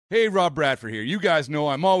Hey, Rob Bradford here. You guys know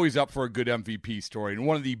I'm always up for a good MVP story, and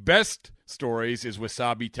one of the best stories is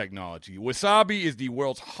Wasabi Technology. Wasabi is the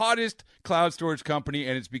world's hottest cloud storage company,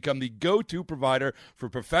 and it's become the go-to provider for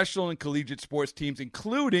professional and collegiate sports teams,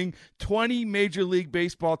 including 20 Major League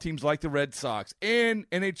Baseball teams like the Red Sox and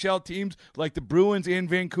NHL teams like the Bruins and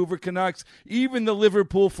Vancouver Canucks. Even the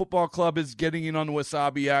Liverpool Football Club is getting in on the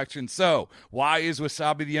Wasabi action. So, why is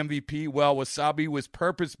Wasabi the MVP? Well, Wasabi was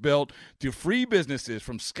purpose-built to free businesses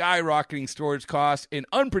from skyrocketing storage costs and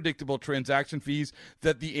unpredictable transaction fees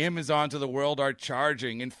that the Amazons of the world are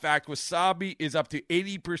charging. In fact, Wasabi is up to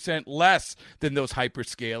 80% less than those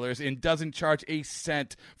hyperscalers and doesn't charge a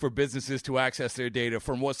cent for businesses to access their data.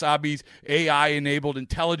 From Wasabi's AI-enabled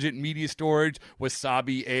intelligent media storage,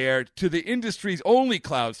 Wasabi Air, to the industry's only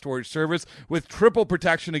cloud storage service with triple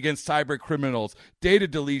protection against cyber criminals, data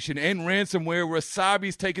deletion, and ransomware,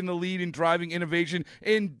 Wasabi's taken the lead in driving innovation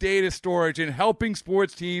in data storage and helping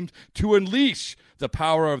sports teams to unleash the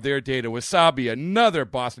power of their data. Wasabi, another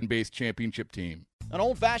Boston-based championship team. An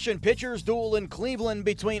old-fashioned pitcher's duel in Cleveland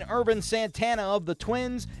between Ervin Santana of the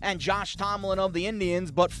Twins and Josh Tomlin of the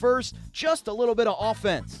Indians. But first, just a little bit of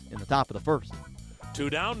offense in the top of the first.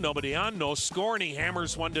 2 down, nobody on, no score, and he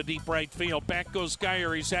hammers one to deep right field. Back goes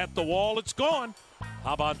Geyer. He's at the wall. It's gone.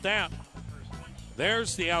 How about that?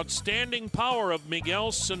 There's the outstanding power of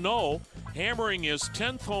Miguel Sano, hammering his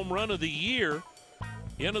 10th home run of the year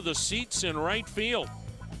into the seats in right field.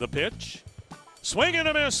 The pitch. Swing and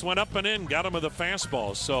a miss. Went up and in. Got him with a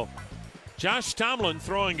fastball. So Josh Tomlin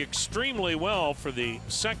throwing extremely well for the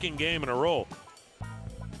second game in a row.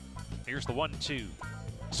 Here's the 1-2.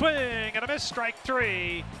 Swing and a miss. Strike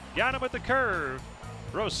 3. Got him with the curve.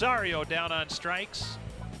 Rosario down on strikes.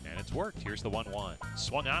 And it's worked. Here's the 1-1.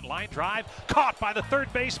 Swung on, line drive. Caught by the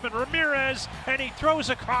third baseman, Ramirez. And he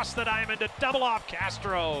throws across the diamond to double off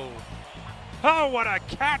Castro. Oh, what a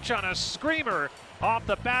catch on a screamer off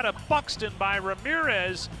the bat of Buxton by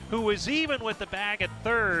Ramirez, who was even with the bag at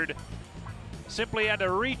third. Simply had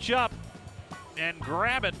to reach up and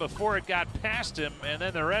grab it before it got past him, and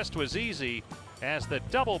then the rest was easy as the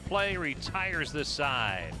double play retires the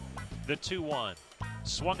side. The 2-1.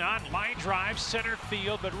 Swung on, line drive, center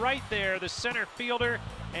field, but right there, the center fielder,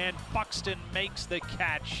 and Buxton makes the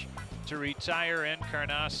catch to retire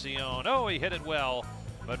Encarnacion. Oh, he hit it well,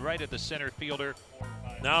 but right at the center fielder.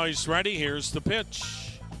 Now he's ready. Here's the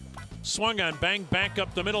pitch. Swung on, bang, back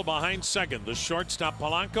up the middle behind second. The shortstop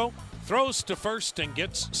Polanco throws to first and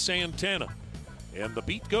gets Santana. And the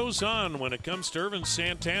beat goes on when it comes to Ervin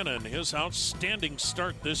Santana and his outstanding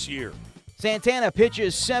start this year. Santana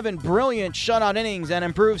pitches 7 brilliant shutout innings and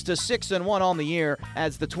improves to 6-1 on the year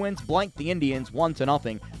as the Twins blanked the Indians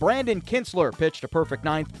 1-0. Brandon Kintzler pitched a perfect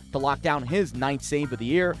ninth to lock down his 9th save of the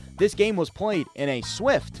year. This game was played in a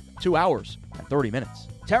swift 2 hours and 30 minutes.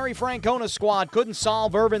 Terry Francona's squad couldn't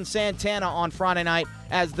solve Ervin Santana on Friday night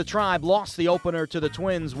as the Tribe lost the opener to the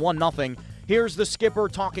Twins 1-0. Here's the skipper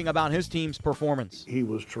talking about his team's performance. He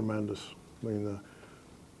was tremendous. I mean, the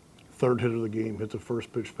third hit of the game hit the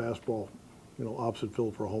first pitch fastball, opposite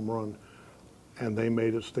field for a home run, and they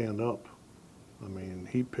made it stand up. I mean,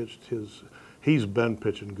 he's been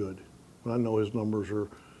pitching good. I know his numbers are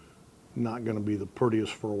not going to be the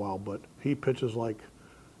prettiest for a while, but he pitches like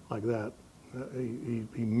that. He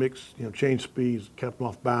mixed, changed speeds, kept him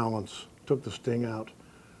off balance, took the sting out.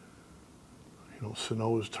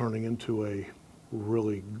 Sano is turning into a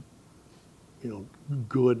really,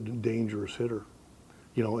 good, dangerous hitter.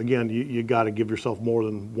 Again, you got to give yourself more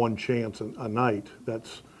than one chance a night.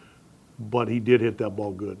 But he did hit that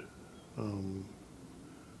ball good.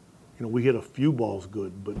 We hit a few balls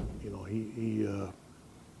good, but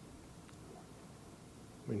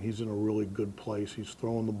he's in a really good place. He's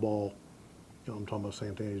throwing the ball. I'm talking about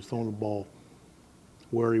Santana. He's throwing the ball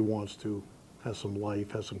where he wants to. Has some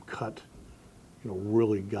life. Has some cut.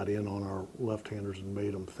 Really got in on our left-handers and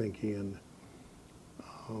made them think in.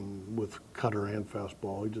 With cutter and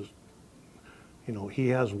fastball. He just, he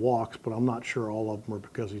has walks, but I'm not sure all of them are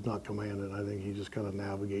because he's not commanding. I think he's just kind of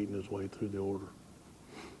navigating his way through the order.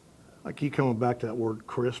 I keep coming back to that word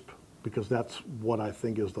crisp because that's what I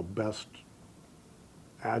think is the best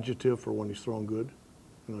adjective for when he's throwing good.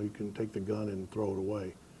 You can take the gun and throw it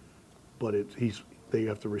away, but they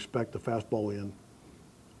have to respect the fastball in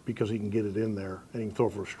because he can get it in there and he can throw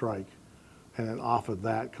for a strike. And then off of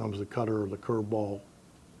that comes the cutter or the curveball,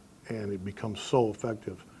 and it becomes so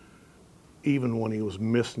effective. Even when he was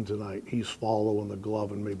missing tonight, he's following the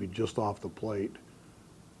glove and maybe just off the plate.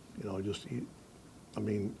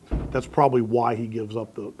 That's probably why he gives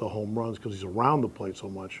up the home runs, because he's around the plate so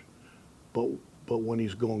much. But but when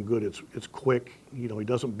he's going good, it's quick. He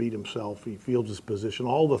doesn't beat himself. He fields his position,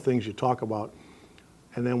 all the things you talk about.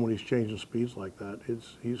 And then when he's changing speeds like that,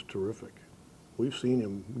 he's terrific. We've seen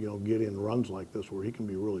him, get in runs like this where he can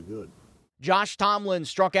be really good. Josh Tomlin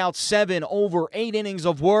struck out 7 over 8 innings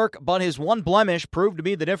of work, but his one blemish proved to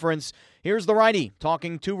be the difference. Here's the righty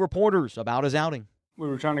talking to reporters about his outing. We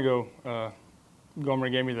were trying to go. Gomer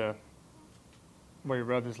gave me the where he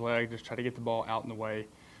rubbed his leg, just try to get the ball out in the way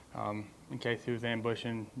in case he was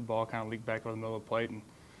ambushing. The ball kind of leaked back over the middle of the plate. And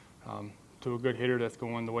to a good hitter that's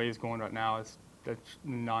going the way he's going right now, that's a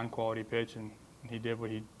non-quality pitch, and he did what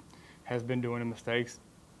he has been doing in mistakes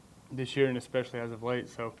this year and especially as of late.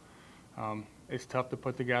 So it's tough to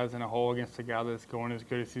put the guys in a hole against a guy that's going as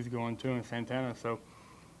good as he's going too in Santana. So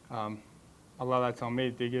a lot of that's on me.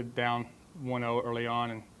 They get down 1-0 early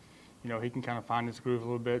on, and he can kind of find his groove a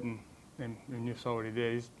little bit, and you saw what he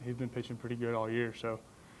did. He's been pitching pretty good all year. So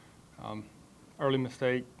early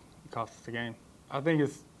mistake cost us the game. I think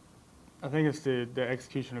it's the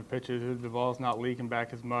execution of pitches. The ball's not leaking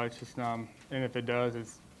back as much. and if it does,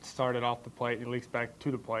 it's started off the plate and it leaks back to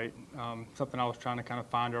the plate. Something I was trying to kind of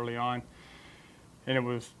find early on, and it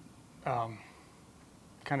was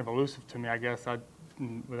kind of elusive to me, I guess.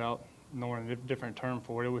 Without knowing a different term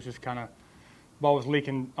for it, it was just kind of ball was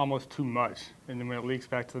leaking almost too much, and then when it leaks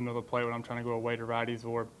back to the middle of the plate when I'm trying to go away to righties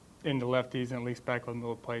or into lefties and it leaks back on the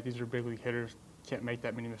middle of the plate, these are big league hitters. Can't make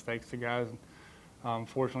that many mistakes to guys. And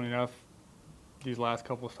fortunately enough, these last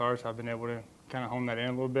couple of starts, I've been able to kind of hone that in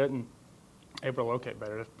a little bit and able to locate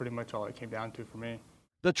better. That's pretty much all it came down to for me.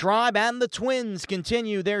 The Tribe and the Twins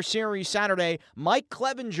continue their series Saturday. Mike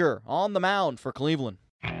Clevinger on the mound for Cleveland.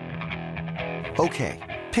 Okay,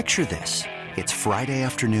 picture this. It's Friday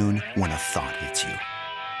afternoon when a thought hits you.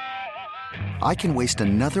 I can waste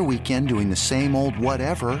another weekend doing the same old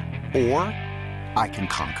whatever, or I can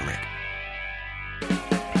conquer it.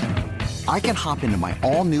 I can hop into my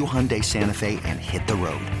all-new Hyundai Santa Fe and hit the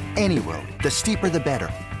road. Any road. The steeper, the better.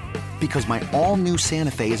 Because my all-new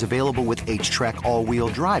Santa Fe is available with H-Track all-wheel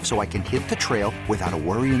drive, so I can hit the trail without a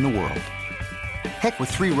worry in the world. Heck, with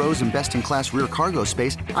 3 rows and best-in-class rear cargo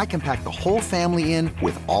space, I can pack the whole family in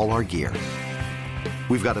with all our gear.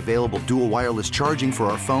 We've got available dual wireless charging for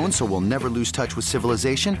our phones, so we'll never lose touch with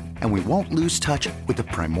civilization, and we won't lose touch with the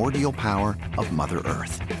primordial power of Mother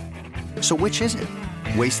Earth. So which is it?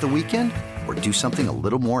 Waste the weekend or do something a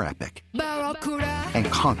little more epic? And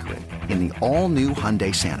conquer it in the all-new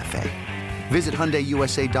Hyundai Santa Fe. Visit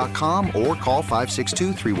HyundaiUSA.com or call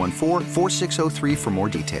 562-314-4603 for more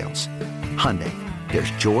details. Hyundai,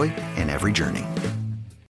 there's joy in every journey.